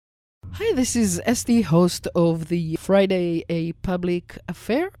Hi, this is Esty, host of the Friday A Public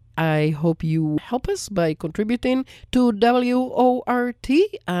Affair. I hope you help us by contributing to WORT,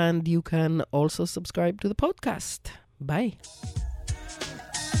 and you can also subscribe to the podcast. Bye.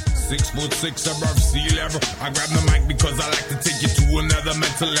 6'6" above sea level. I grab the mic because I like to take you to another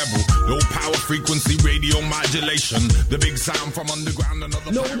mental level. Low power frequency radio modulation. The big sound from underground.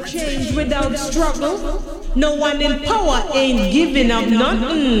 No change without struggle. No one in power ain't giving up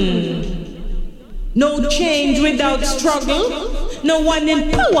nothing. No change without struggle. No one in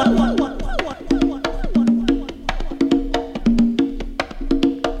power.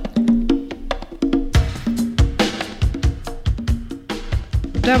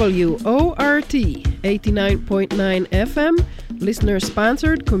 WORT 89.9 FM,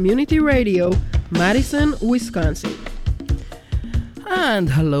 listener-sponsored community radio, Madison, Wisconsin.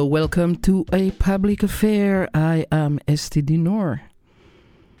 And hello, welcome to A Public Affair. I am Esty Dinor.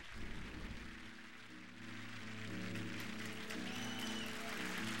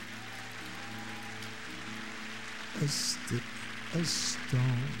 A stick, a stone,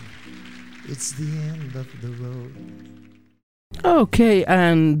 it's the end of the road. Okay,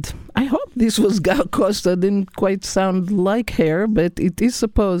 and I hope this was Gal Costa. Didn't quite sound like her, but it is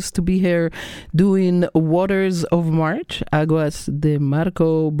supposed to be her doing Waters of March, Aguas de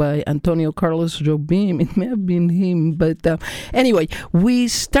Marco by Antonio Carlos Jobim. It may have been him, but anyway, we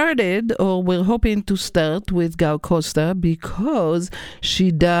started, or we're hoping to start with Gal Costa because she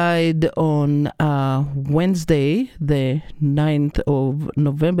died on Wednesday, the 9th of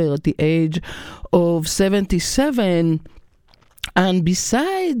November, at the age of 77. And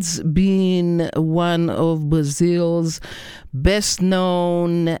besides being one of Brazil's best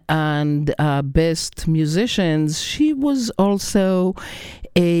known and best musicians, she was also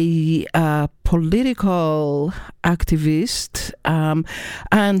a political activist.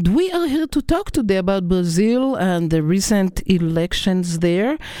 And we are here to talk today about Brazil and the recent elections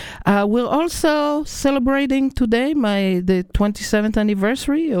there. We're also celebrating today the 27th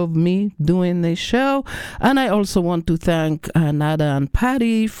anniversary of me doing the show. And I also want to thank Nada and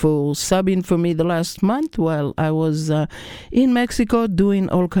Patty for subbing for me the last month while I was in Mexico doing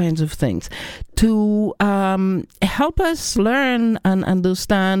all kinds of things. To help us learn and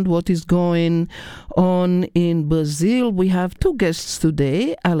understand what is going on in Brazil, we have two guests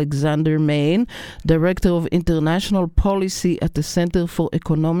today. Alexander Main, Director of International Policy at the Center for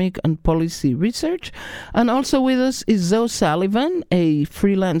Economic and Policy Research. And also with us is Zoe Sullivan, a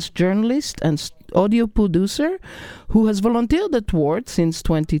freelance journalist and audio producer who has volunteered at WORT since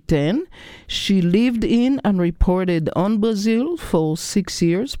 2010. She lived in and reported on Brazil for 6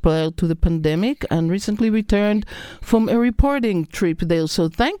 years prior to the pandemic and recently returned from a reporting trip there. So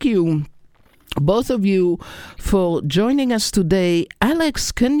thank you, both of you, for joining us today.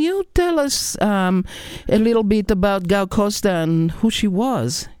 Alex, can you tell us a little bit about Gal Costa and who she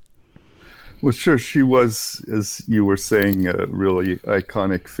was? Well, sure. She was, as you were saying, a really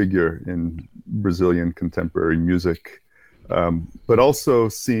iconic figure in Brazilian contemporary music, but also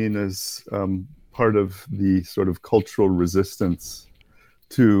seen as part of the sort of cultural resistance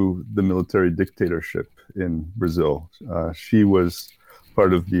to the military dictatorship in Brazil. She was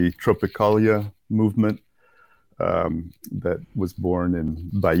part of the Tropicalia movement that was born in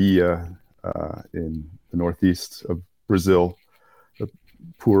Bahia, in the northeast of Brazil, a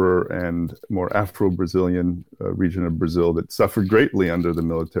poorer and more Afro-Brazilian region of Brazil that suffered greatly under the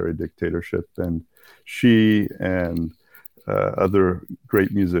military dictatorship. And she and other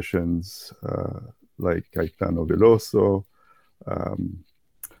great musicians like Caetano Veloso,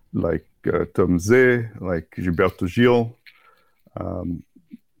 like Tom Zé, like Gilberto Gil,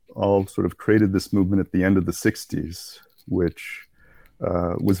 all sort of created this movement at the end of the 60s, which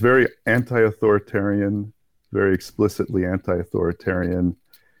was very anti-authoritarian, very explicitly anti-authoritarian,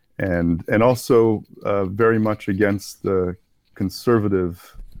 and also very much against the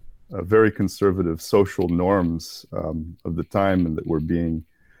conservative, very conservative social norms of the time, and that were being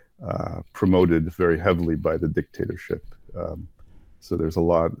promoted very heavily by the dictatorship. So there's a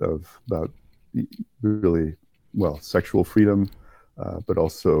lot about really, well, sexual freedom, but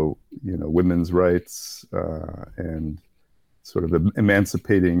also, women's rights and sort of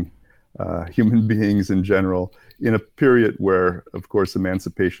emancipating human beings in general in a period where, of course,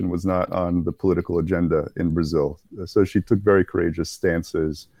 emancipation was not on the political agenda in Brazil. So she took very courageous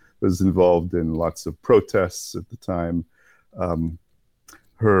stances, was involved in lots of protests at the time.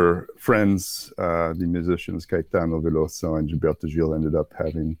 Her friends, the musicians Caetano Veloso and Gilberto Gil, ended up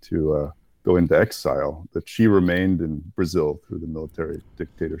having to go into exile, but she remained in Brazil through the military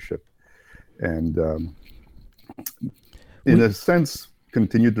dictatorship. And in a sense,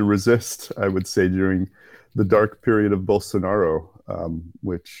 continued to resist, I would say, during the dark period of Bolsonaro,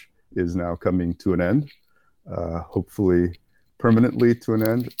 which is now coming to an end, hopefully permanently to an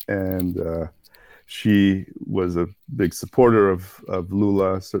end. And she was a big supporter of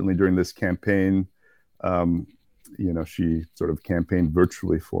Lula, certainly during this campaign. She sort of campaigned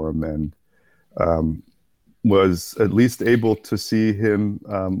virtually for him, and was at least able to see him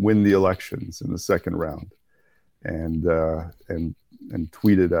win the elections in the second round, and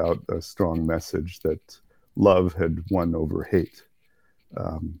tweeted out a strong message that love had won over hate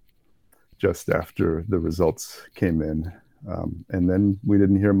just after the results came in. And then we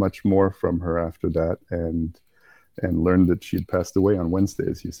didn't hear much more from her after that, and learned that she'd passed away on Wednesday,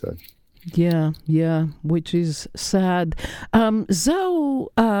 as you said. Yeah, which is sad. Though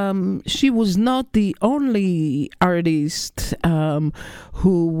she was not the only artist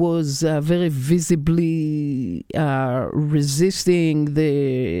who was very visibly resisting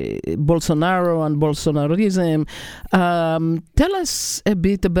the Bolsonaro and Bolsonarism. Tell us a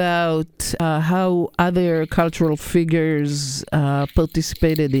bit about how other cultural figures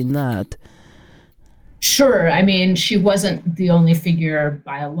participated in that. Sure. I mean, she wasn't the only figure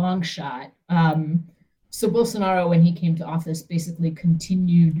by a long shot. So Bolsonaro, when he came to office, basically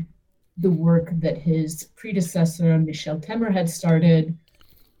continued the work that his predecessor, Michel Temer, had started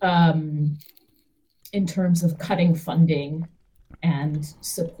in terms of cutting funding and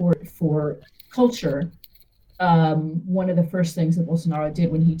support for culture. One of the first things that Bolsonaro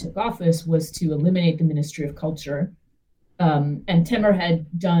did when he took office was to eliminate the Ministry of Culture. And Temer had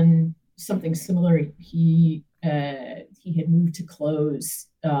done something similar. He had moved to close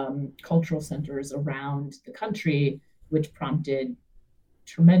cultural centers around the country, which prompted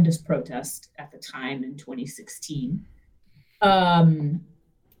tremendous protest at the time in 2016.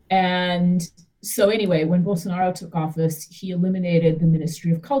 And so anyway, when Bolsonaro took office, he eliminated the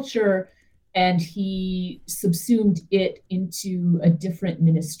Ministry of Culture and he subsumed it into a different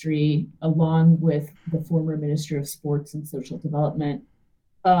ministry along with the former Ministry of Sports and Social Development.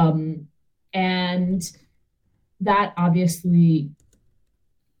 And that obviously,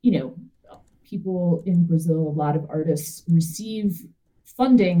 people in Brazil, a lot of artists receive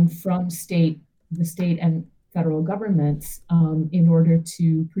funding from the state and federal governments in order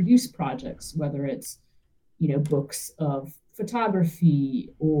to produce projects, whether it's, books of photography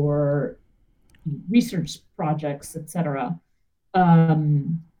or research projects, etc.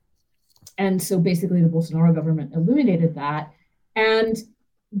 And so basically the Bolsonaro government eliminated that. And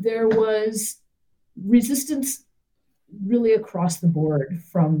there was resistance really across the board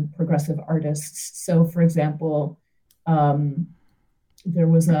from progressive artists. So, for example, there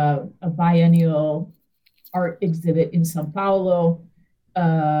was a biennial art exhibit in São Paulo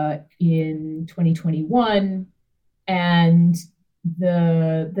in 2021, and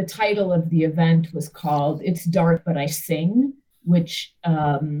the title of the event was called "It's Dark But I Sing," which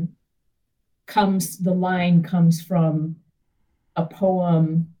the line comes from a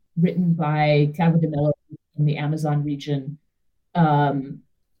poem written by Tiago de Mello in the Amazon region. And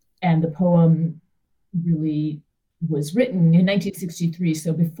the poem really was written in 1963,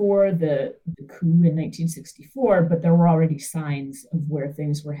 so before the coup in 1964, but there were already signs of where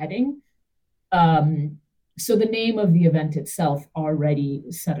things were heading. So the name of the event itself already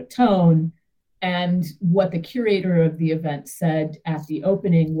set a tone. And what the curator of the event said at the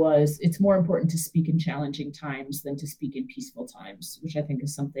opening was, it's more important to speak in challenging times than to speak in peaceful times, which I think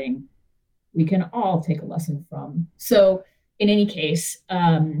is something we can all take a lesson from. So in any case,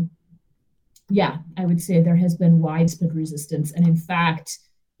 I would say there has been widespread resistance. And in fact,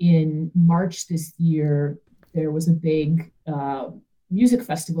 in March this year, there was a big music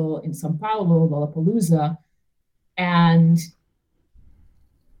festival in São Paulo, Lollapalooza, and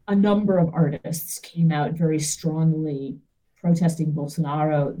a number of artists came out very strongly protesting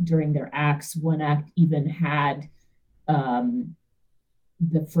Bolsonaro during their acts. One act even had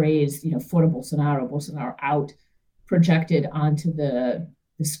the phrase, "Fora Bolsonaro, Bolsonaro out," projected onto the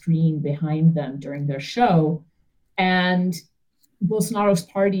screen behind them during their show. And Bolsonaro's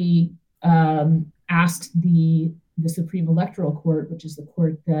party asked the Supreme Electoral Court, which is the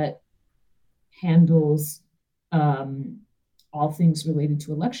court that handles all things related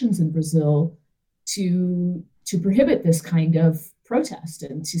to elections in Brazil, to prohibit this kind of protest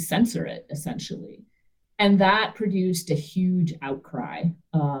and to censor it, essentially. And that produced a huge outcry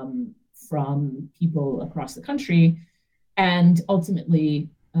from people across the country. And ultimately,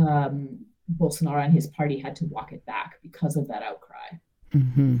 Bolsonaro and his party had to walk it back because of that outcry.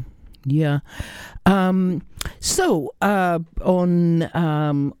 Mm-hmm. Yeah. So, on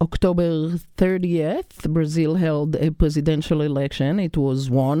October 30th, Brazil held a presidential election. It was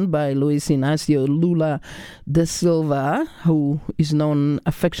won by Luiz Inácio Lula da Silva, who is known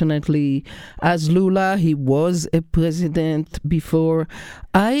affectionately as Lula. He was a president before.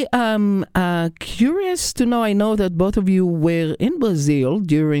 I am curious to know, I know that both of you were in Brazil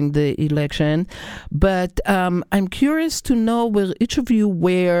during the election, but I'm curious to know where each of you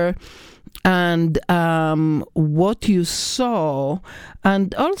were and what you saw.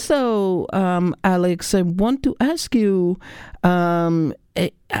 And also, Alex, I want to ask you, I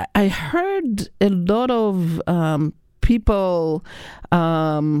heard a lot of people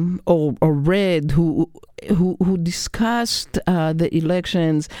or read who discussed the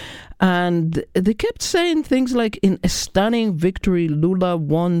elections, and they kept saying things like, in a stunning victory, Lula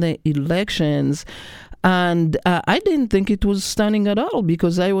won the elections. And I didn't think it was stunning at all,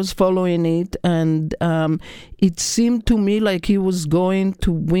 because I was following it, and it seemed to me like he was going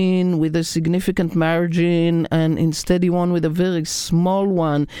to win with a significant margin, and instead he won with a very small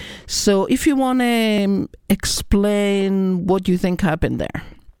one. So if you want to explain what you think happened there.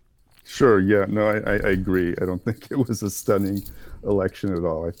 Sure, yeah, no, I agree. I don't think it was a stunning election at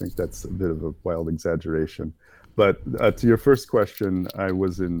all. I think that's a bit of a wild exaggeration. But to your first question, I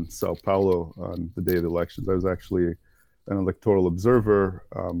was in Sao Paulo on the day of the elections. I was actually an electoral observer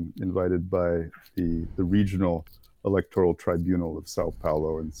invited by the regional electoral tribunal of Sao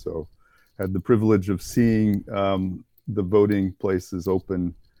Paulo, and so had the privilege of seeing the voting places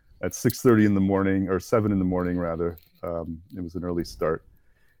open at 6:30 in the morning, or 7 in the morning rather. It was an early start.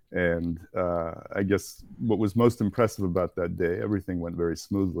 And I guess what was most impressive about that day, everything went very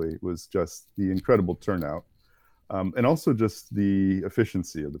smoothly, was just the incredible turnout. And also just the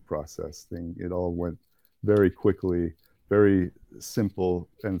efficiency of the process thing. It all went very quickly, very simple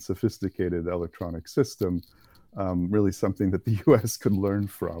and sophisticated electronic system, really something that the US could learn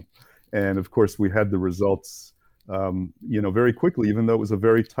from. And of course, we had the results, very quickly, even though it was a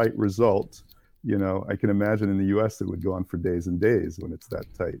very tight result. I can imagine in the US it would go on for days and days when it's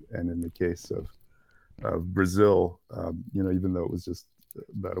that tight. And in the case of Brazil, even though it was just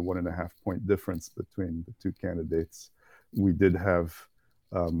about a 1.5 point difference between the two candidates, we did have,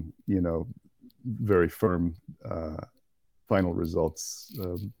 very firm final results,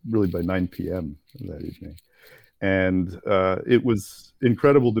 really by 9 p.m. that evening. And it was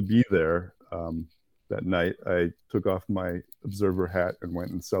incredible to be there that night. I took off my observer hat and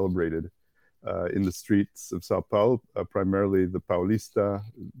went and celebrated in the streets of Sao Paulo, primarily the Paulista,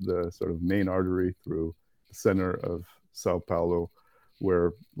 the sort of main artery through the center of Sao Paulo,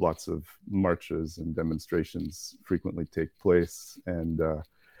 where lots of marches and demonstrations frequently take place. And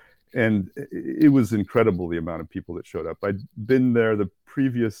it was incredible, the amount of people that showed up. I'd been there the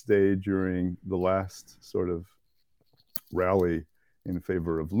previous day during the last sort of rally in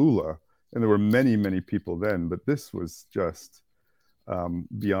favor of Lula, and there were many, many people then, but this was just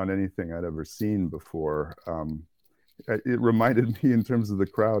beyond anything I'd ever seen before. It reminded me in terms of the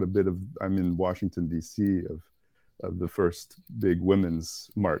crowd a bit of, I'm in Washington, D.C., of the first big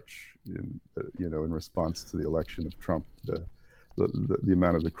women's march, in response to the election of Trump, the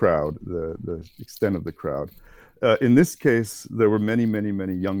amount of the crowd, the extent of the crowd. In this case, there were many, many,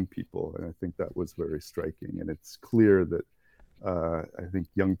 many young people, and I think that was very striking. And it's clear that I think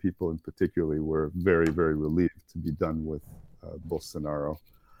young people in particular were very, very relieved to be done with Bolsonaro.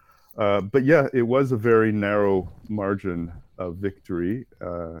 But yeah, it was a very narrow margin of victory.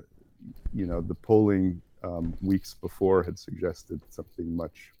 The polling weeks before had suggested something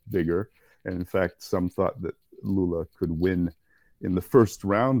much bigger. And in fact, some thought that Lula could win in the first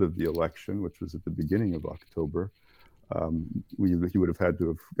round of the election, which was at the beginning of October. He would have had to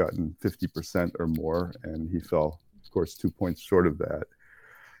have gotten 50% or more, and he fell, of course, 2 points short of that.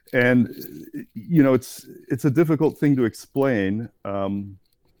 And, it's a difficult thing to explain.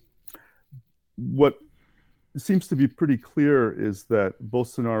 What seems to be pretty clear is that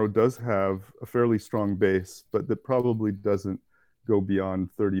Bolsonaro does have a fairly strong base, but that probably doesn't go beyond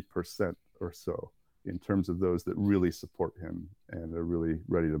 30% or so in terms of those that really support him and are really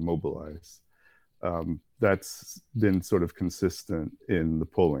ready to mobilize. That's been sort of consistent in the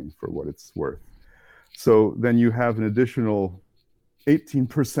polling, for what it's worth. So then you have an additional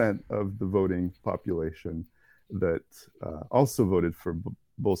 18% of the voting population that also voted for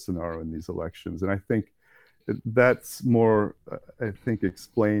Bolsonaro in these elections. And I think that's more,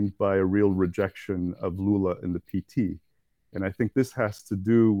 explained by a real rejection of Lula and the PT. And I think this has to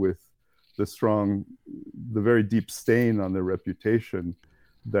do with the very deep stain on their reputation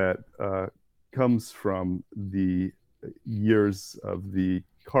that comes from the years of the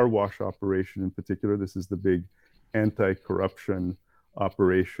car wash operation in particular. This is the big anti-corruption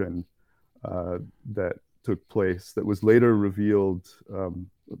operation that took place that was later revealed,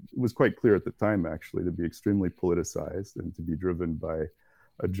 it was quite clear at the time actually, to be extremely politicized and to be driven by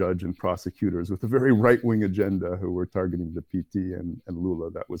a judge and prosecutors with a very right-wing agenda who were targeting the PT and Lula.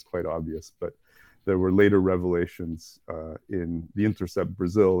 That was quite obvious, but there were later revelations in The Intercept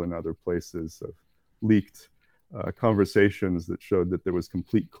Brazil and other places of leaked conversations that showed that there was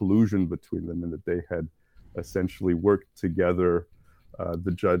complete collusion between them and that they had essentially worked together,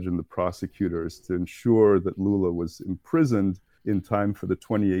 the judge and the prosecutors, to ensure that Lula was imprisoned in time for the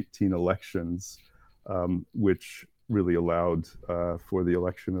 2018 elections, which really allowed for the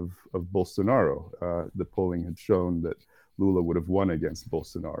election of Bolsonaro. The polling had shown that Lula would have won against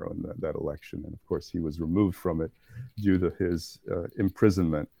Bolsonaro in that election. And of course, he was removed from it due to his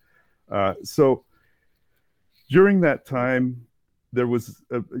imprisonment. So during that time, there was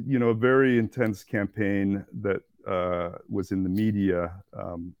a very intense campaign that was in the media.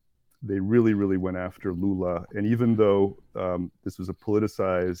 They really, really went after Lula. And even though this was a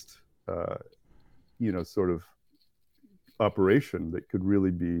politicized, sort of operation that could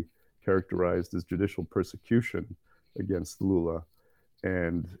really be characterized as judicial persecution against Lula,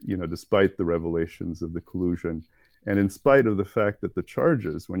 and despite the revelations of the collusion, and in spite of the fact that the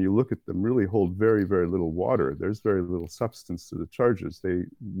charges, when you look at them, really hold very, very little water. There's very little substance to the charges. They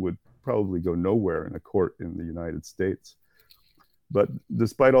would probably go nowhere in a court in the United States. But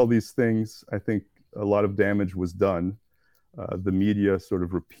despite all these things, I think a lot of damage was done. The media sort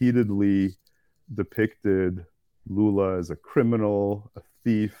of repeatedly depicted Lula as a criminal, a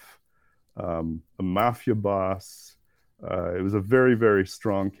thief, a mafia boss. It was a very, very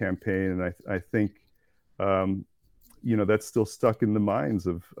strong campaign, and I think that's still stuck in the minds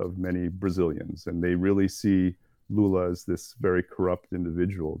of many Brazilians, and they really see Lula as this very corrupt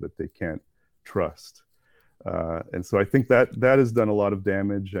individual that they can't trust. And so I think that has done a lot of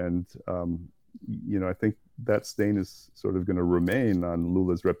damage, and I think that stain is sort of going to remain on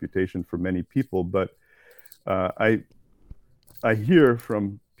Lula's reputation for many people. But I hear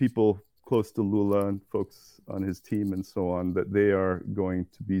from people close to Lula and folks on his team and so on that they are going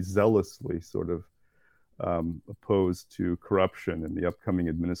to be zealously sort of opposed to corruption in the upcoming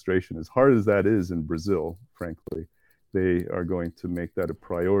administration. As hard as that is in Brazil, frankly, they are going to make that a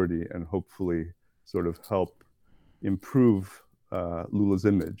priority and hopefully sort of help improve Lula's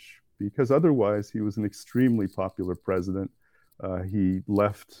image, because otherwise he was an extremely popular president. He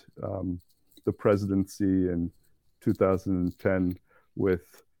left the presidency in 2010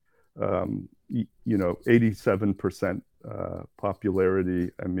 with 87%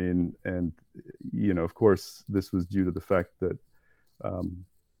 popularity. I mean, and of course, this was due to the fact that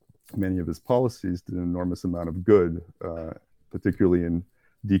many of his policies did an enormous amount of good, particularly in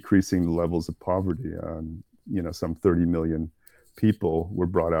decreasing the levels of poverty. Some 30 million people were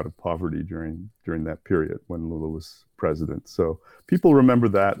brought out of poverty during that period when Lula was president. So people remember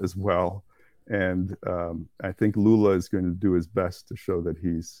that as well. And I think Lula is going to do his best to show that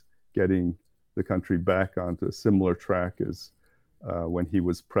he's getting the country back onto a similar track as when he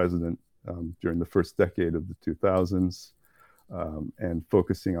was president during the first decade of the 2000s, and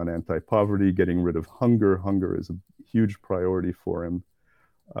focusing on anti-poverty, getting rid of hunger. Hunger is a huge priority for him.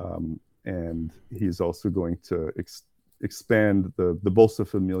 And he's also going to expand the Bolsa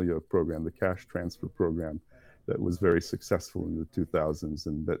Familia program, the cash transfer program that was very successful in the 2000s,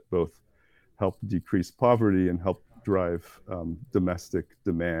 and that both helped decrease poverty and helped drive domestic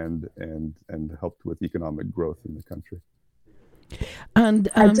demand and helped with economic growth in the country. And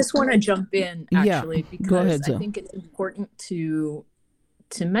I just want to jump in, actually, because go ahead, I think it's important to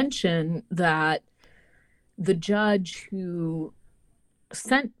mention that the judge who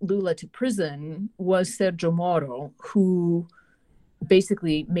sent Lula to prison was Sergio Moro, who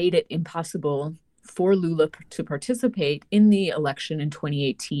basically made it impossible for Lula to participate in the election in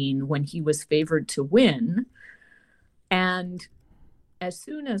 2018 when he was favored to win. And as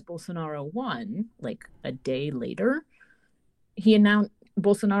soon as Bolsonaro won, like a day later,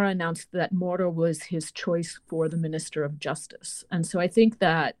 Bolsonaro announced that Moro was his choice for the Minister of Justice. And so I think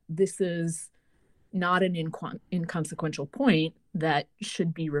that this is not an inconsequential point that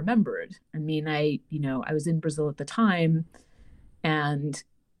should be remembered. I mean, I was in Brazil at the time, and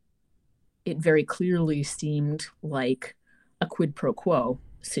it very clearly seemed like a quid pro quo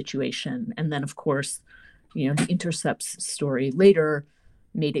situation. And then, of course, the Intercept's story later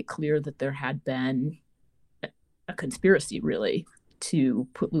made it clear that there had been a conspiracy, really, to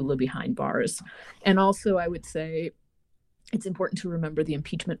put Lula behind bars. And also, I would say it's important to remember the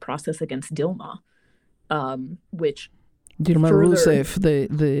impeachment process against Dilma, which Dilma further. Rousseff,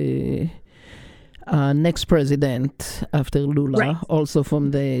 the next president after Lula, Right. also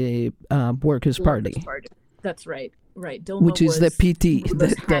from the Workers' Party. That's right. Dilma which is the PT.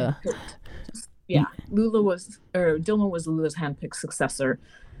 Lula's Dilma was Lula's handpicked successor,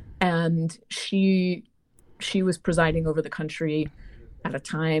 and she was presiding over the country at a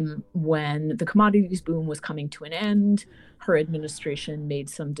time when the commodities boom was coming to an end. Her administration made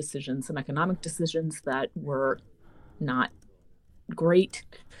some economic decisions that were not great.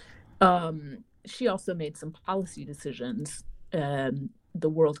 She also made some policy decisions. The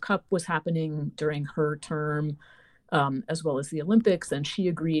World Cup was happening during her term, as well as the Olympics, and she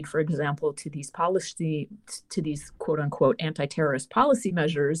agreed, for example, to these quote unquote anti-terrorist policy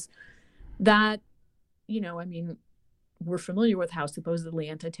measures that, we're familiar with how supposedly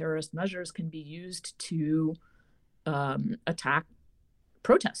anti-terrorist measures can be used to attack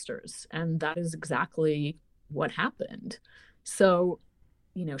protesters, and that is exactly what happened. So,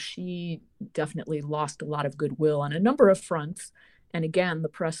 she definitely lost a lot of goodwill on a number of fronts, and again, the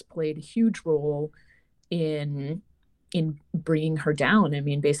press played a huge role in bringing her down.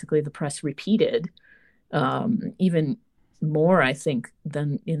 Basically, the press repeated even more, I think,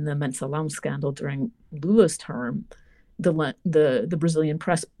 than in the Mensalão scandal during Lula's term. The Brazilian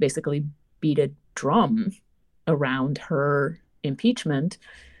press basically beat a drum around her impeachment.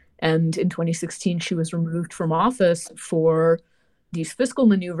 And in 2016, she was removed from office for these fiscal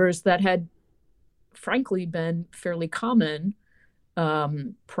maneuvers that had, frankly, been fairly common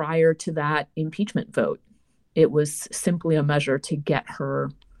prior to that impeachment vote. It was simply a measure to get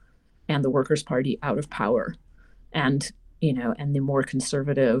her and the Workers' Party out of power, and her more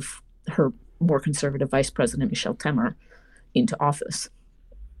conservative Vice President Michel Temer into office.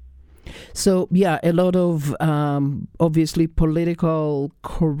 So, a lot of obviously political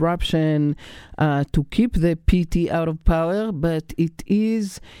corruption to keep the PT out of power, but it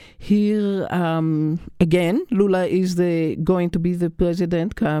is here again. Lula is going to be the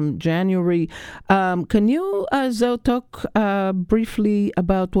president come January. Can you, Zoe, talk briefly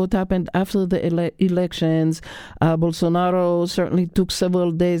about what happened after the elections? Bolsonaro certainly took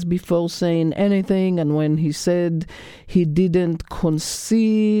several days before saying anything, and when he said he didn't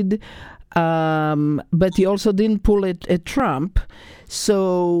concede, but he also didn't pull it at Trump.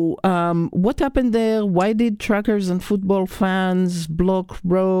 So what happened there? Why did truckers and football fans block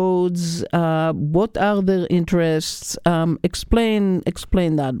roads? What are their interests? Explain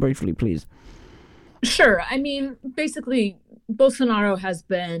that briefly, please. Sure. Basically, Bolsonaro has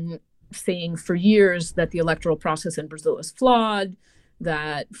been saying for years that the electoral process in Brazil is flawed,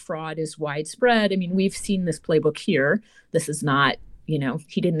 that fraud is widespread. We've seen this playbook here. This is not, he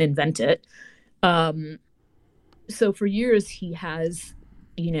didn't invent it. So for years he has,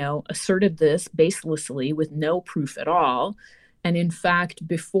 asserted this baselessly with no proof at all. And in fact,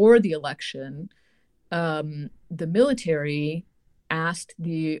 before the election, the military asked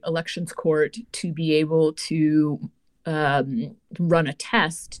the elections court to be able to run a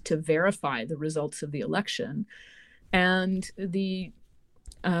test to verify the results of the election. And the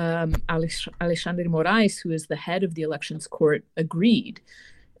Alexandre Moraes, who is the head of the elections court, agreed.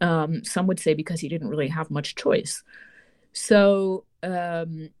 Some would say because he didn't really have much choice. So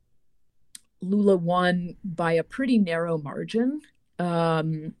Lula won by a pretty narrow margin.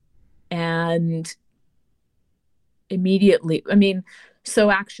 And immediately,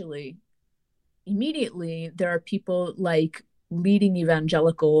 immediately there are people like leading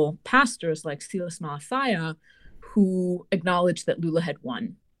evangelical pastors like Silas Malafaia who acknowledged that Lula had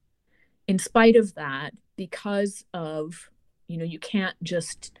won. In spite of that, because of, you can't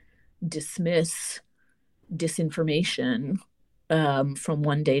just dismiss disinformation from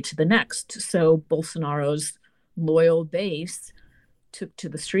one day to the next. So Bolsonaro's loyal base took to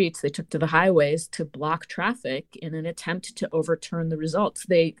the streets, they took to the highways to block traffic in an attempt to overturn the results.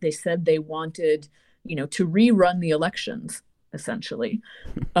 They said they wanted, to rerun the elections, essentially.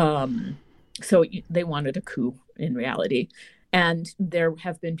 So they wanted a coup in reality. And there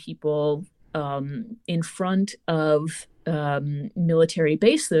have been people in front of military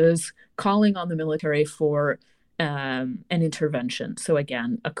bases calling on the military for an intervention. So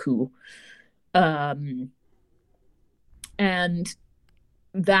again, a coup. And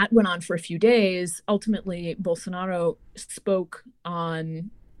that went on for a few days. Ultimately, Bolsonaro spoke on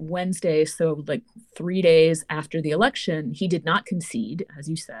Wednesday, so like 3 days after the election. He did not concede, as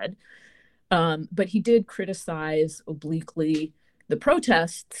you said, but he did criticize obliquely the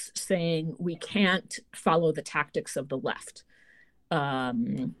protests, saying we can't follow the tactics of the left.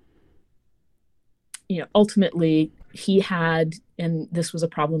 Ultimately, he had, and this was a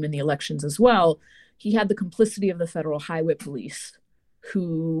problem in the elections as well, he had the complicity of the federal highway police,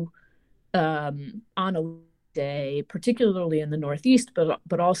 who on a day, particularly in the Northeast,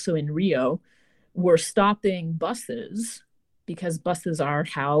 but also in Rio, were stopping buses because buses are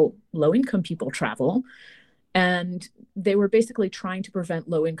how low income people travel. And they were basically trying to prevent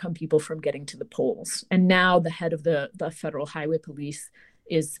low income people from getting to the polls. And now the head of the federal highway police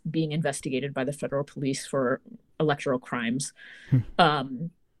is being investigated by the federal police for electoral crimes.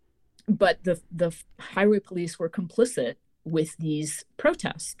 But the highway police were complicit with these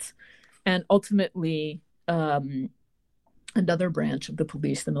protests. And ultimately, another branch of the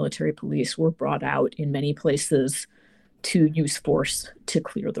police, the military police, were brought out in many places to use force to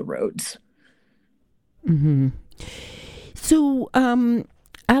clear the roads. Mm-hmm. So,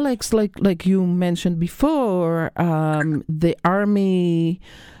 Alex, like you mentioned before, the army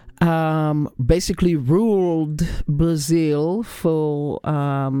basically ruled Brazil for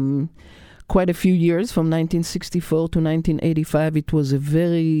quite a few years, from 1964 to 1985. It was a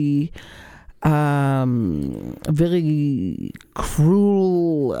very very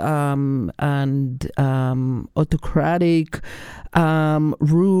cruel and autocratic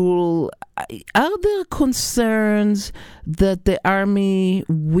rule. Are there concerns that the army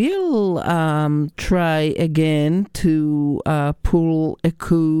will try again to pull a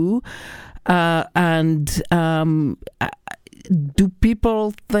coup? And do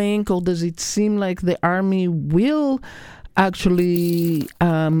people think, or does it seem like the army will actually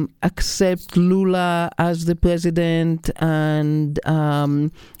accept Lula as the president and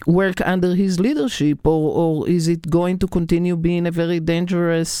work under his leadership, or is it going to continue being a very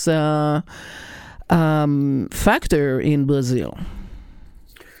dangerous factor in Brazil?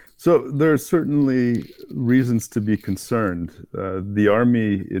 So there are certainly reasons to be concerned. The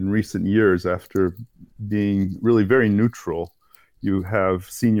army in recent years, after being really very neutral, you have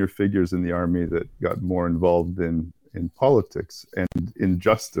senior figures in the army that got more involved in politics and in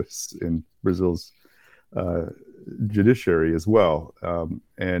justice in Brazil's judiciary as well.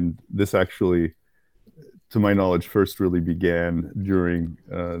 And this actually, to my knowledge, first really began during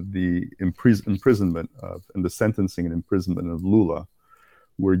the imprisonment of, and the sentencing and imprisonment of Lula,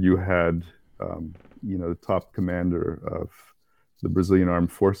 where you had, the top commander of the Brazilian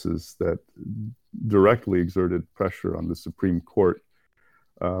armed forces that directly exerted pressure on the Supreme Court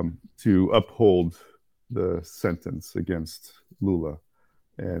to uphold the sentence against Lula,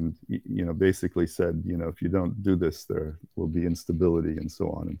 and basically said, if you don't do this, there will be instability and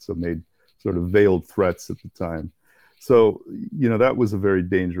so on, and so made sort of veiled threats at the time. So that was a very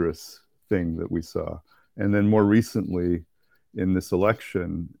dangerous thing that we saw. And then more recently, in this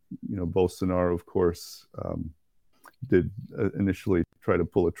election, Bolsonaro, of course, did initially try to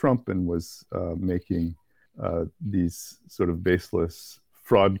pull a Trump and was making these sort of baseless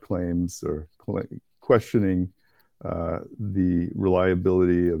fraud claims or questioning the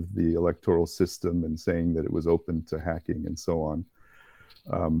reliability of the electoral system and saying that it was open to hacking and so on.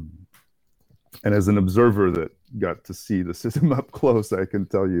 And as an observer that got to see the system up close, I can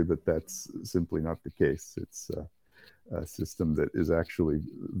tell you that that's simply not the case. It's a system that is actually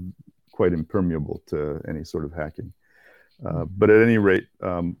quite impermeable to any sort of hacking. But at any rate,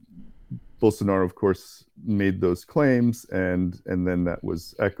 Bolsonaro, of course, made those claims, and then that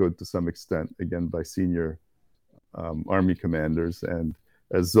was echoed to some extent, again, by senior army commanders. And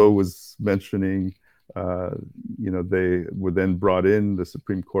as Zoe was mentioning, they were then brought in. The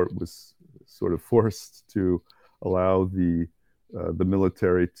Supreme Court was sort of forced to allow the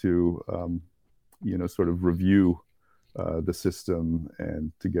military to, sort of review the system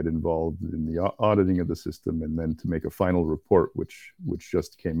and to get involved in the auditing of the system, and then to make a final report, which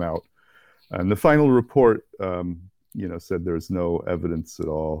just came out. And the final report, said there's no evidence at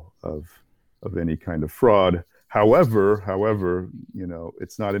all of any kind of fraud. However,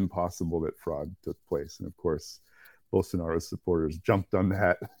 it's not impossible that fraud took place. And of course, Bolsonaro's supporters jumped on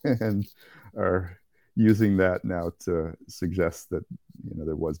that and are using that now to suggest that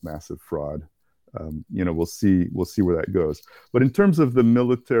there was massive fraud. We'll see where that goes. But in terms of the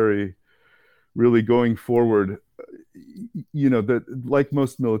military really going forward, that like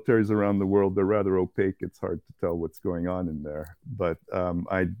most militaries around the world, they're rather opaque. It's hard to tell what's going on in there. But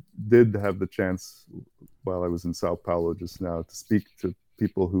I did have the chance while I was in Sao Paulo just now to speak to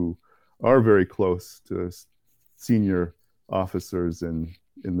people who are very close to senior officers in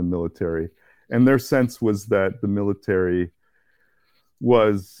the military. And their sense was that the military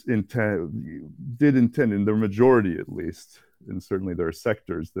did intend, in their majority at least, and certainly there are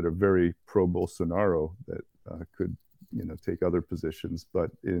sectors that are very pro-Bolsonaro that could take other positions,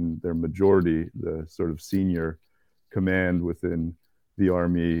 but in their majority, the sort of senior command within the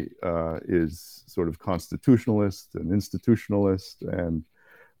army is sort of constitutionalist and institutionalist, and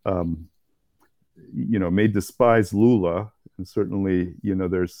may despise Lula. And certainly,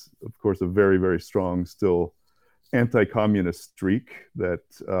 there's of course a very, very strong still anti-communist streak that,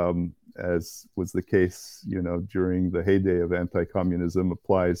 as was the case, during the heyday of anti-communism,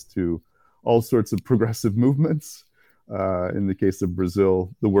 applies to all sorts of progressive movements. In the case of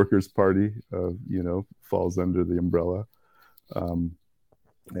Brazil, the Workers' Party, falls under the umbrella.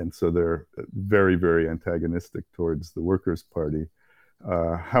 And so they're very, very antagonistic towards the Workers' Party.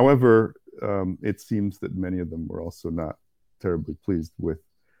 However, it seems that many of them were also not terribly pleased with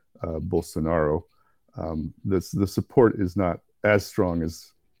Bolsonaro. The support is not as strong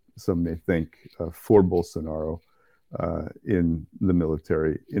as some may think for Bolsonaro in the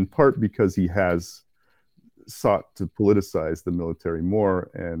military, in part because he has sought to politicize the military more,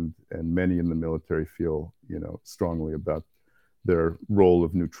 and many in the military feel strongly about their role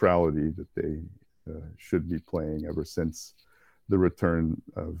of neutrality that they should be playing ever since the return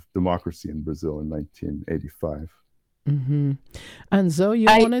of democracy in Brazil in 1985. Mm-hmm. And Zoe, you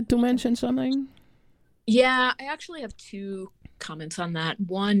wanted to mention something? Yeah, I actually have two comments on that.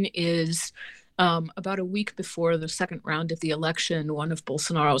 One is about a week before the second round of the election, one of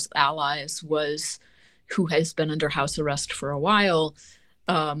Bolsonaro's allies who has been under house arrest for a while,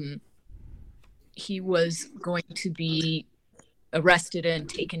 he was going to be arrested and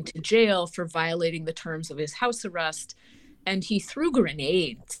taken to jail for violating the terms of his house arrest. And he threw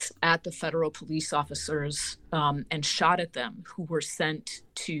grenades at the federal police officers and shot at them who were sent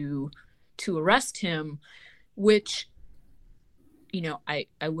to arrest him, which, I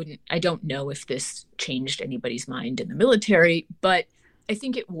don't know if this changed anybody's mind in the military, but I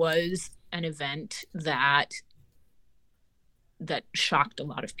think it was an event that shocked a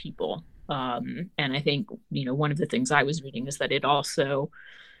lot of people. And I think, one of the things I was reading is that it also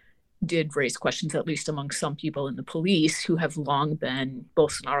did raise questions, at least among some people in the police who have long been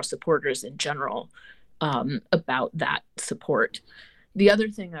Bolsonaro supporters in general, about that support. The other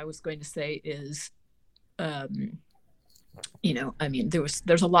thing I was going to say is,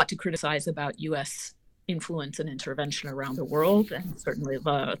 there's a lot to criticize about U.S. influence and intervention around the world, and certainly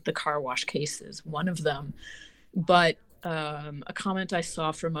the car wash case is one of them. But a comment I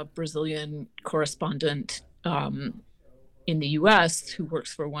saw from a Brazilian correspondent in the U.S. who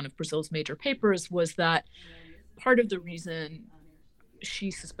works for one of Brazil's major papers was that part of the reason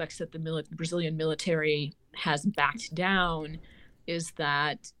she suspects that the Brazilian military has backed down is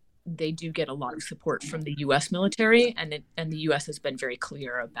that they do get a lot of support from the U.S. military, and the U.S. has been very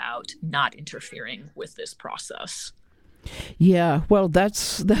clear about not interfering with this process. Yeah, well,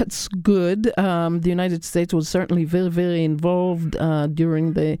 that's good. The United States was certainly very, very involved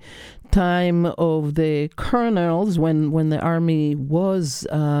during the time of the colonels when the army was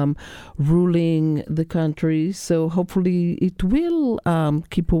ruling the country. So hopefully it will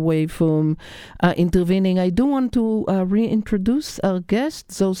keep away from intervening. I do want to reintroduce our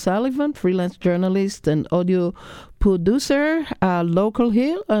guest, Zoe Sullivan, freelance journalist and audio producer, local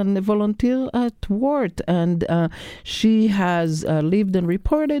here, and a volunteer at WART. And she has lived and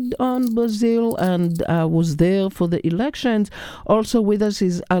reported on Brazil and was there for the elections. Also with us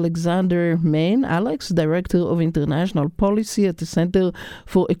is Alexander Main. Alex, Director of International Policy at the Center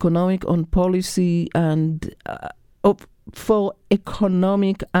for Economic Policy and for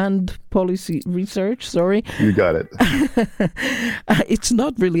Economic and Policy Research. Sorry. You got it. It's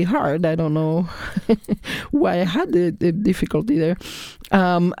not really hard. I don't know why I had the difficulty there.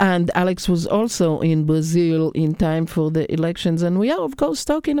 And Alex was also in Brazil in time for the elections. And we are, of course,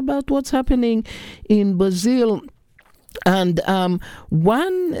 talking about what's happening in Brazil. And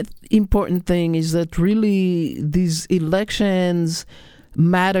one important thing is that really these elections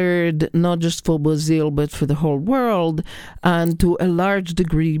mattered not just for Brazil but for the whole world, and to a large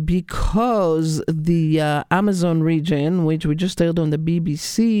degree because the Amazon region, which we just heard on the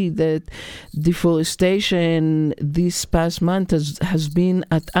BBC, that deforestation this past month has been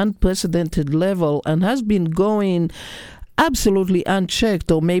at unprecedented level and has been going absolutely unchecked,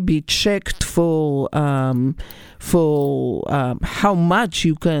 or maybe checked for how much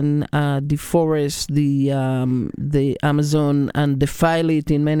you can deforest the Amazon and defile it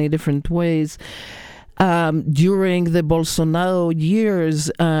in many different ways during the Bolsonaro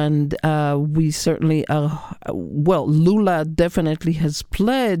years. And we certainly are, Lula definitely has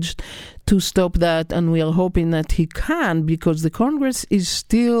pledged to stop that, and we are hoping that he can, because the Congress is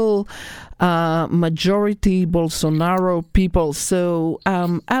still majority Bolsonaro people. So,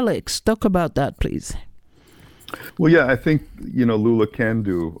 Alex, talk about that, please. Well, yeah, I think Lula can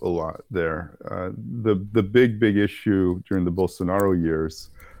do a lot there. The big issue during the Bolsonaro years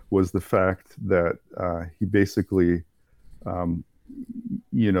was the fact that he basically um,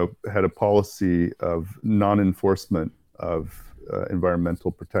 had a policy of non-enforcement of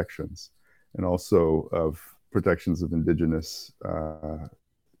environmental protections and also of protections of indigenous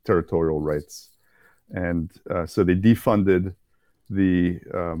territorial rights. And so they defunded the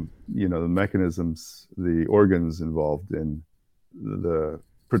mechanisms, the organs involved in the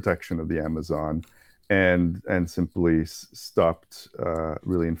protection of the Amazon, and simply stopped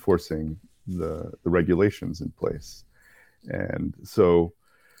really enforcing the regulations in place. And so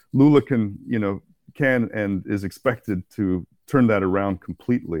Lula can and is expected to turn that around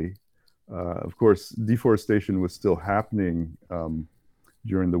completely. Of course, deforestation was still happening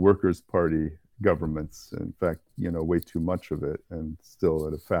during the Workers' Party governments. In fact, way too much of it, and still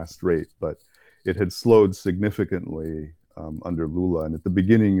at a fast rate. But it had slowed significantly under Lula and at the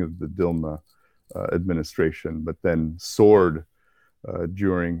beginning of the Dilma administration, but then soared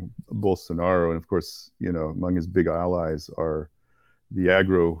during Bolsonaro. And of course, among his big allies are the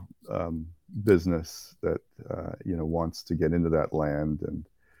agro business that wants to get into that land, and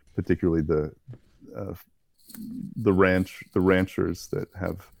particularly the ranchers that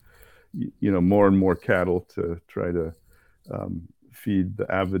have more and more cattle to try to feed the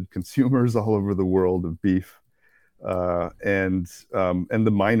avid consumers all over the world of beef, and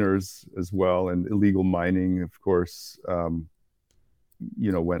the miners as well, and illegal mining, of course,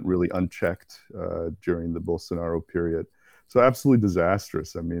 went really unchecked during the Bolsonaro period. So absolutely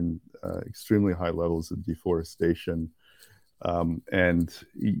disastrous. I mean, extremely high levels of deforestation, and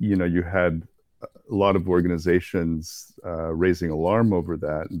you had a lot of organizations raising alarm over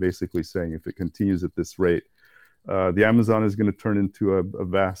that and basically saying if it continues at this rate, the Amazon is going to turn into a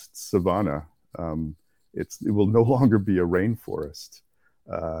vast savanna. It will no longer be a rainforest,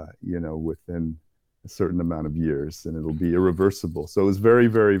 within a certain amount of years, and it'll be irreversible. So it's very,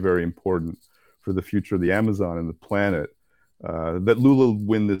 very, very important for the future of the Amazon and the planet that Lula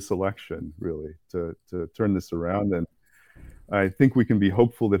win this election, really, to turn this around. And I think we can be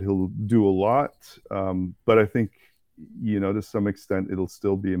hopeful that he'll do a lot, but I think, to some extent, it'll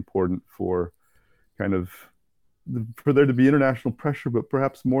still be important for there to be international pressure, but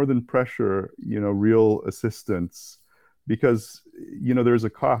perhaps more than pressure, real assistance, because, there's a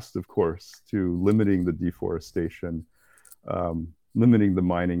cost, of course, to limiting the deforestation, limiting the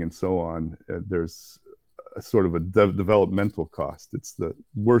mining and so on. There's a sort of a developmental cost. It's the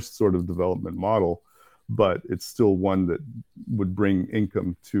worst sort of development model, but it's still one that would bring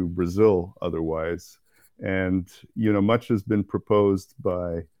income to Brazil otherwise. And, much has been proposed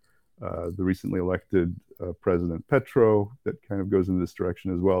by the recently elected President Petro that kind of goes in this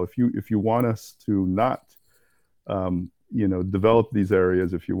direction as well. If you want us to not, develop these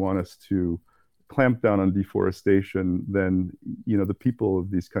areas, if you want us to clamp down on deforestation, then, the people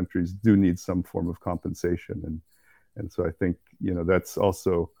of these countries do need some form of compensation. And so I think, that's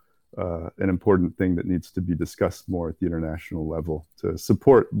also an important thing that needs to be discussed more at the international level to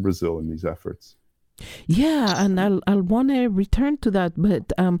support Brazil in these efforts. Yeah, and I'll want to return to that,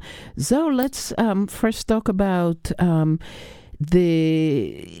 but Zoe, let's first talk about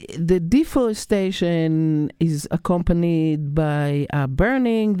the deforestation is accompanied by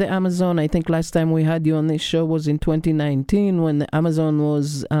burning the Amazon. I think last time we had you on this show was in 2019 when the Amazon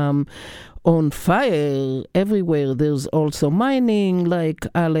was on fire everywhere. There's also mining, like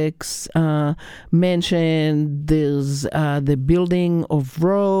Alex mentioned. There's the building of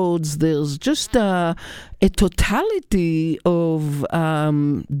roads. There's just a totality of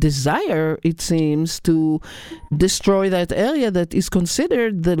desire, it seems, to destroy that area that is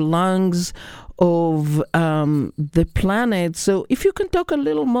considered the lungs of the planet. So if you can talk a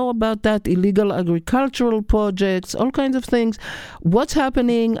little more about that, illegal agricultural projects, all kinds of things, what's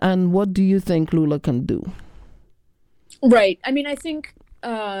happening and what do you think Lula can do? Right. I mean, I think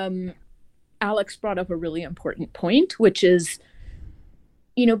Alex brought up a really important point, which is,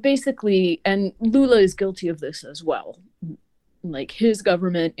 basically, and Lula is guilty of this as well. Like, his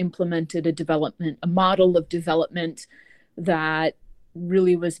government implemented a model of development that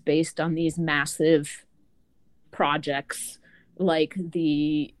really was based on these massive projects like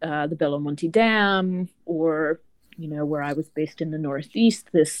the Belo Monte Dam, or, where I was based in the Northeast,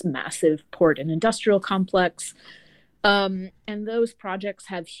 this massive port and industrial complex. And those projects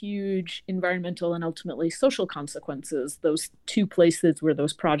have huge environmental and ultimately social consequences. Those two places where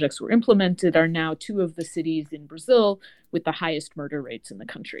those projects were implemented are now two of the cities in Brazil with the highest murder rates in the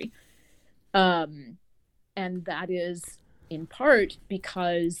country. And that is in part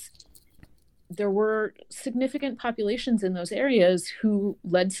because there were significant populations in those areas who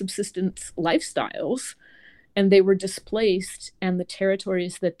led subsistence lifestyles, and they were displaced, and the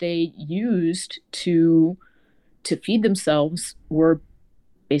territories that they used to feed themselves were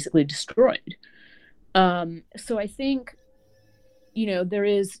basically destroyed. So I think, there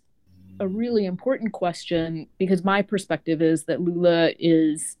is a really important question, because my perspective is that Lula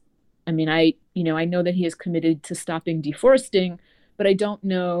is, I know that he is committed to stopping deforesting, but I don't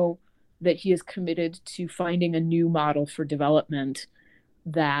know that he is committed to finding a new model for development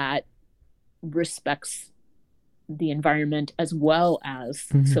that respects the environment as well as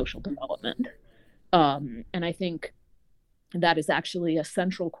social development. And I think that is actually a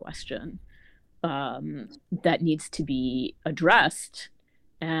central question that needs to be addressed.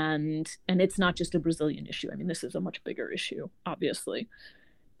 And it's not just a Brazilian issue. I mean, this is a much bigger issue, obviously.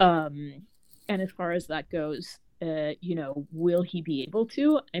 And as far as that goes, will he be able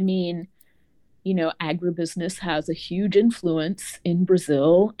to? I mean, agribusiness has a huge influence in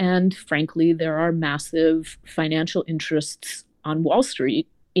Brazil. And frankly, there are massive financial interests on Wall Street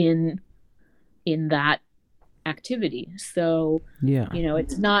in that activity. So,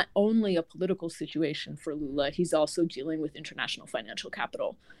 it's not only a political situation for Lula, he's also dealing with international financial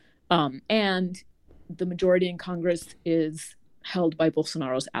capital. And the majority in Congress is held by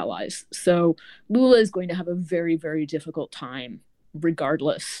Bolsonaro's allies. So Lula is going to have a very, very difficult time,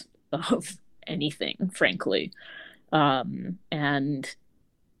 regardless of anything, frankly. And,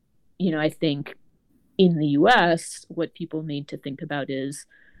 I think in the US, what people need to think about is,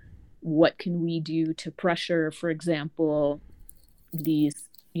 what can we do to pressure, for example, these,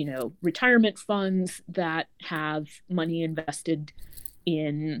 retirement funds that have money invested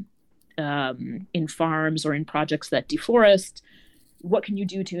in farms or in projects that deforest? What can you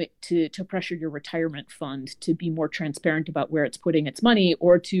do to pressure your retirement fund to be more transparent about where it's putting its money,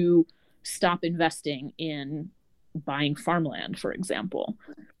 or to stop investing in buying farmland, for example?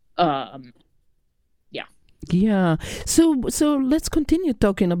 Yeah. So let's continue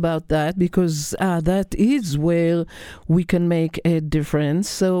talking about that, because that is where we can make a difference.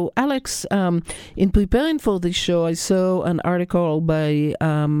 So Alex, in preparing for this show, I saw an article by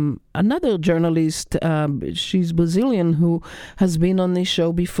another journalist. She's Brazilian, who has been on this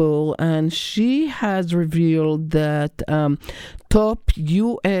show before, and she has revealed that top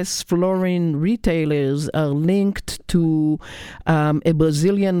U.S. flooring retailers are linked to a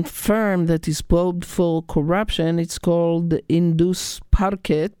Brazilian firm that is probed for corruption. It's called Indus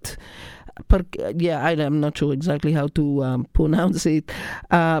Parquet. I'm not sure exactly how to pronounce it,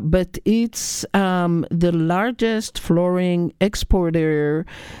 but it's the largest flooring exporter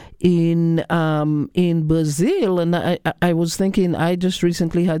in Brazil. And I was thinking, I just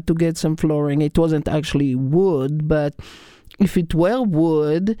recently had to get some flooring. It wasn't actually wood, but if it were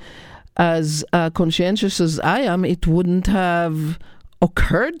wood, as conscientious as I am, it wouldn't have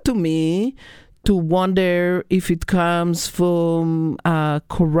occurred to me to wonder if it comes from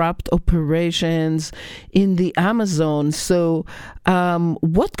corrupt operations in the Amazon. So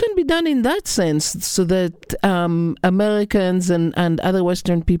what can be done in that sense so that Americans and other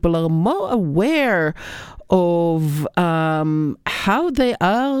Western people are more aware of how they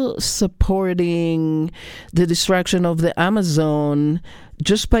are supporting the destruction of the Amazon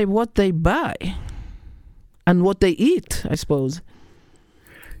just by what they buy and what they eat, I suppose?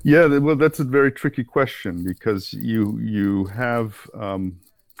 Yeah, well, that's a very tricky question, because you have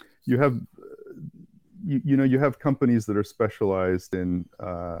companies that are specialized in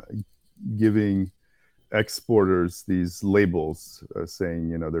giving exporters these labels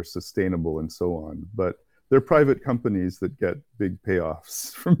saying they're sustainable and so on, but they're private companies that get big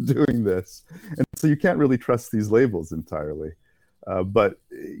payoffs from doing this, and so you can't really trust these labels entirely. But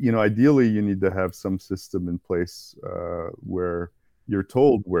ideally, you need to have some system in place where you're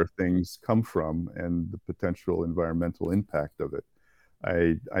told where things come from and the potential environmental impact of it.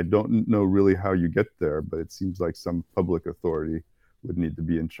 I don't know really how you get there, but it seems like some public authority would need to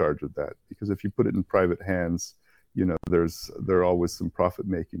be in charge of that, because if you put it in private hands, there are always some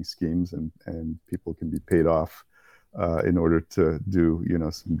profit-making schemes, and people can be paid off in order to do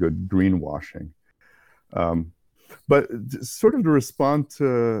some good greenwashing. But sort of to respond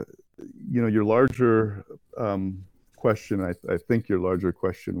to your larger question, I think your larger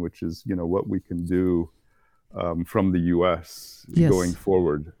question, which is what we can do from the U.S. going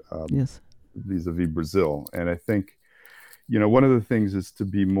forward vis-a-vis Brazil. And I think one of the things is to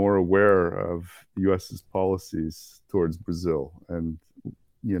be more aware of the U.S.'s policies towards Brazil and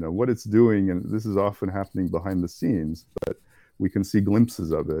what it's doing. And this is often happening behind the scenes, but we can see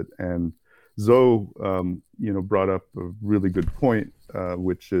glimpses of it. And Zoe brought up a really good point,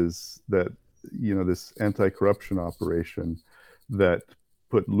 which is that this anti-corruption operation that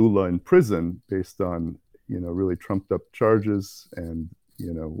put Lula in prison based on, really trumped up charges and,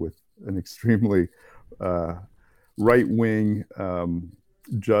 with an extremely right-wing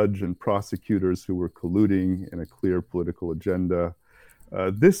judge and prosecutors who were colluding in a clear political agenda.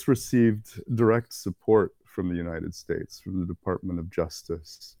 This received direct support from the United States, from the Department of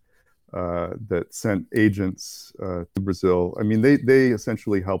Justice, that sent agents to Brazil. I mean, they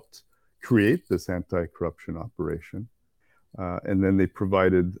essentially helped create this anti-corruption operation. And then they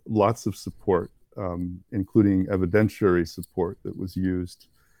provided lots of support, including evidentiary support that was used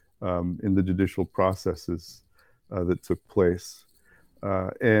in the judicial processes that took place.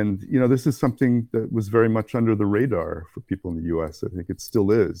 And this is something that was very much under the radar for people in the U.S. I think it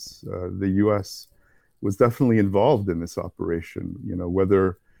still is. The U.S. was definitely involved in this operation.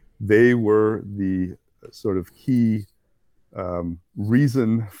 Whether they were the sort of key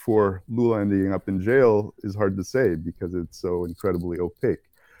reason for Lula ending up in jail is hard to say because it's so incredibly opaque.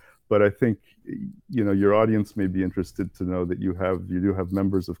 But I think your audience may be interested to know that you do have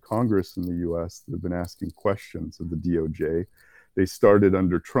members of Congress in the U.S. that have been asking questions of the DOJ. They started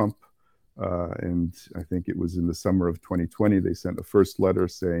under Trump, and I think it was in the summer of 2020, they sent a first letter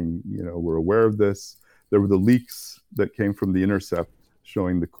saying, we're aware of this. There were the leaks that came from The Intercept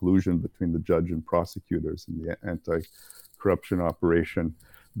showing the collusion between the judge and prosecutors in the anti-corruption operation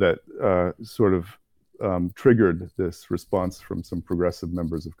that sort of triggered this response from some progressive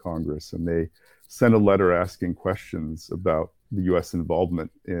members of Congress. And they sent a letter asking questions about the U.S.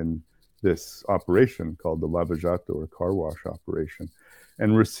 involvement in this operation called the Lava Jato or car wash operation,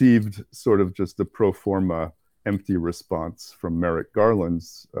 and received sort of just a pro forma empty response from Merrick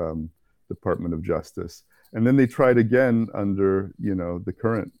Garland's Department of Justice. And then they tried again under, the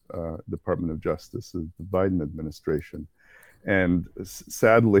current Department of Justice of the Biden administration. And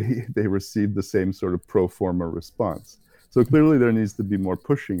sadly, they received the same sort of pro forma response. So clearly there needs to be more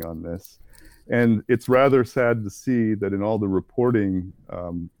pushing on this. And it's rather sad to see that in all the reporting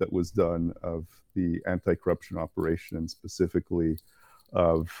that was done of the anti-corruption operation, and specifically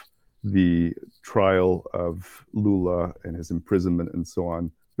of the trial of Lula and his imprisonment and so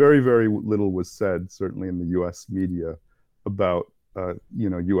on, very, very little was said, certainly in the U.S. media, about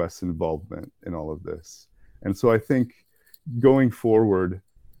U.S. involvement in all of this. And so I think going forward,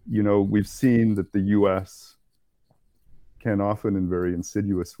 we've seen that the U.S. can often, in very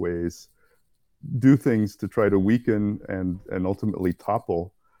insidious ways, do things to try to weaken and ultimately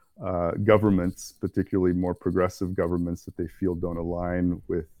topple governments, particularly more progressive governments that they feel don't align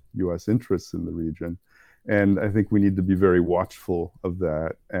with U.S. interests in the region. And I think we need to be very watchful of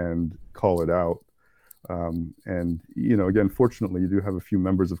that and call it out. And, again, fortunately, you do have a few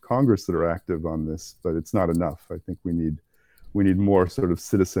members of Congress that are active on this, but it's not enough. I think we need more sort of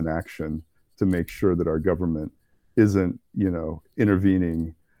citizen action to make sure that our government isn't,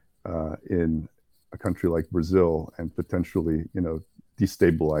 intervening in a country like Brazil and potentially,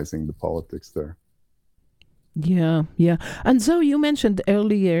 destabilizing the politics there. Yeah. And so you mentioned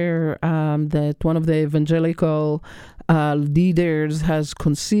earlier that one of the evangelical leaders has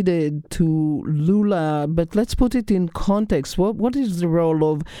conceded to Lula, but let's put it in context. What is the role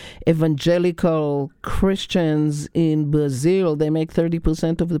of evangelical Christians in Brazil? They make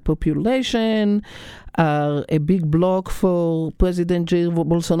 30% of the population, a big bloc for President Jair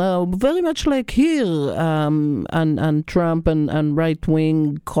Bolsonaro, very much like here, and Trump and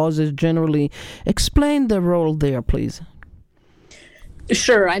right-wing causes generally. Explain the role there, please.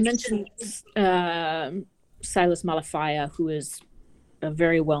 Sure. I mentioned Silas Malafaia, who is a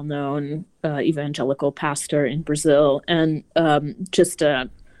very well-known evangelical pastor in Brazil. And just a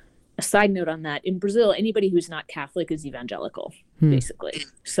side note on that, in Brazil, anybody who's not Catholic is evangelical, basically.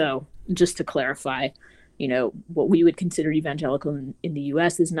 So just to clarify, what we would consider evangelical in the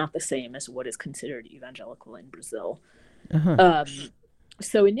U.S. is not the same as what is considered evangelical in Brazil. Uh-huh.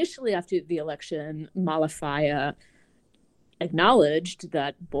 So initially after the election, Malafaia acknowledged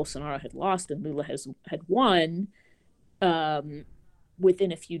that Bolsonaro had lost and Lula had won.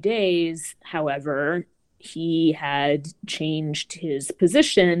 Within a few days, however, he had changed his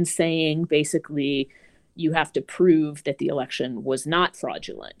position, saying basically you have to prove that the election was not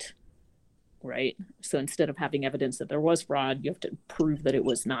fraudulent, right? So instead of having evidence that there was fraud, you have to prove that it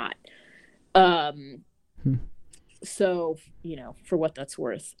was not. So, for what that's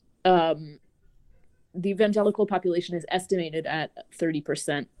worth. The evangelical population is estimated at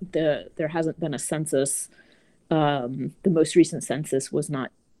 30%. There hasn't been a census. The most recent census was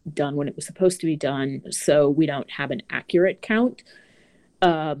not done when it was supposed to be done, so we don't have an accurate count.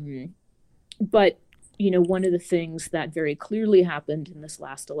 But, one of the things that very clearly happened in this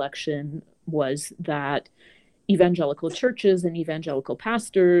last election was that evangelical churches and evangelical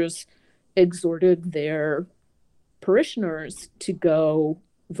pastors exhorted their parishioners to go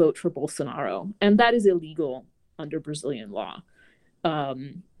vote for Bolsonaro, and that is illegal under Brazilian law.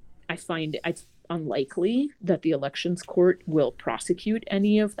 I find it's unlikely that the elections court will prosecute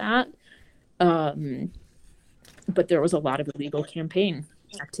any of that, but there was a lot of illegal campaign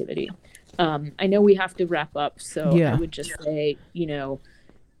activity. I know we have to wrap up, so I would just say,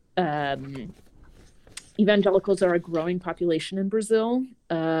 evangelicals are a growing population in Brazil,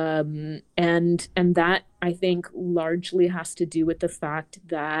 and that, I think, largely has to do with the fact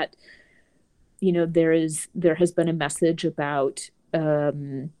that there has been a message about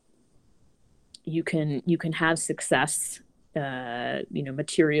you can have success,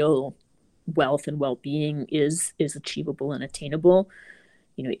 material wealth and well-being is achievable and attainable,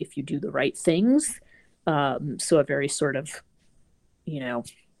 if you do the right things. So a very sort of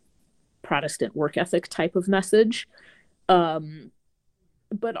Protestant work ethic type of message.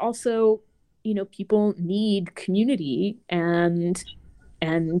 But also, people need community and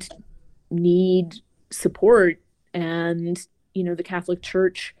need support. And, the Catholic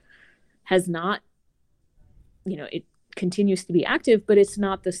Church has not, it continues to be active, but it's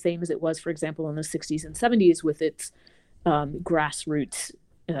not the same as it was, for example, in the 60s and 70s with its grassroots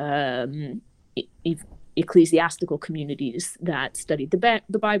ecclesiastical communities that studied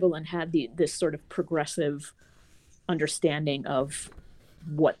the Bible and had this sort of progressive understanding of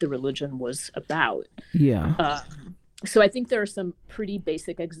what the religion was about. So I think there are some pretty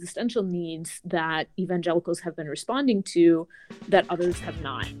basic existential needs that evangelicals have been responding to that others have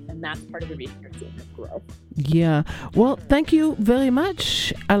not, and that's part of the reason you're seeing it grow. Yeah. Well, thank you very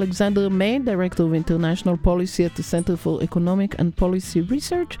much, Alexander May, Director of International Policy at the Center for Economic and Policy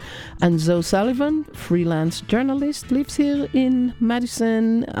Research, and Zoe Sullivan, freelance journalist, lives here in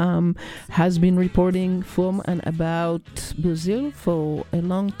Madison, has been reporting from and about Brazil for a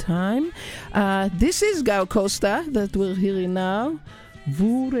long time. This is Gal Costa that we're hearing now.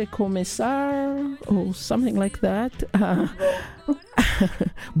 Vou recomeçar, or something like that.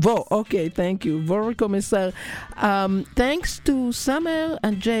 Vou, okay, thank you. Vou recomeçar. Thanks to Summer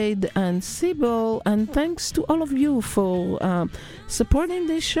and Jade and Sybil, and thanks to all of you for supporting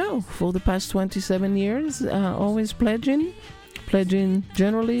this show for the past 27 years, always pledging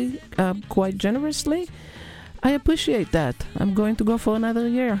generally quite generously. I appreciate that. I'm going to go for another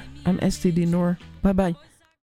year. I'm STD Noor. Bye-bye.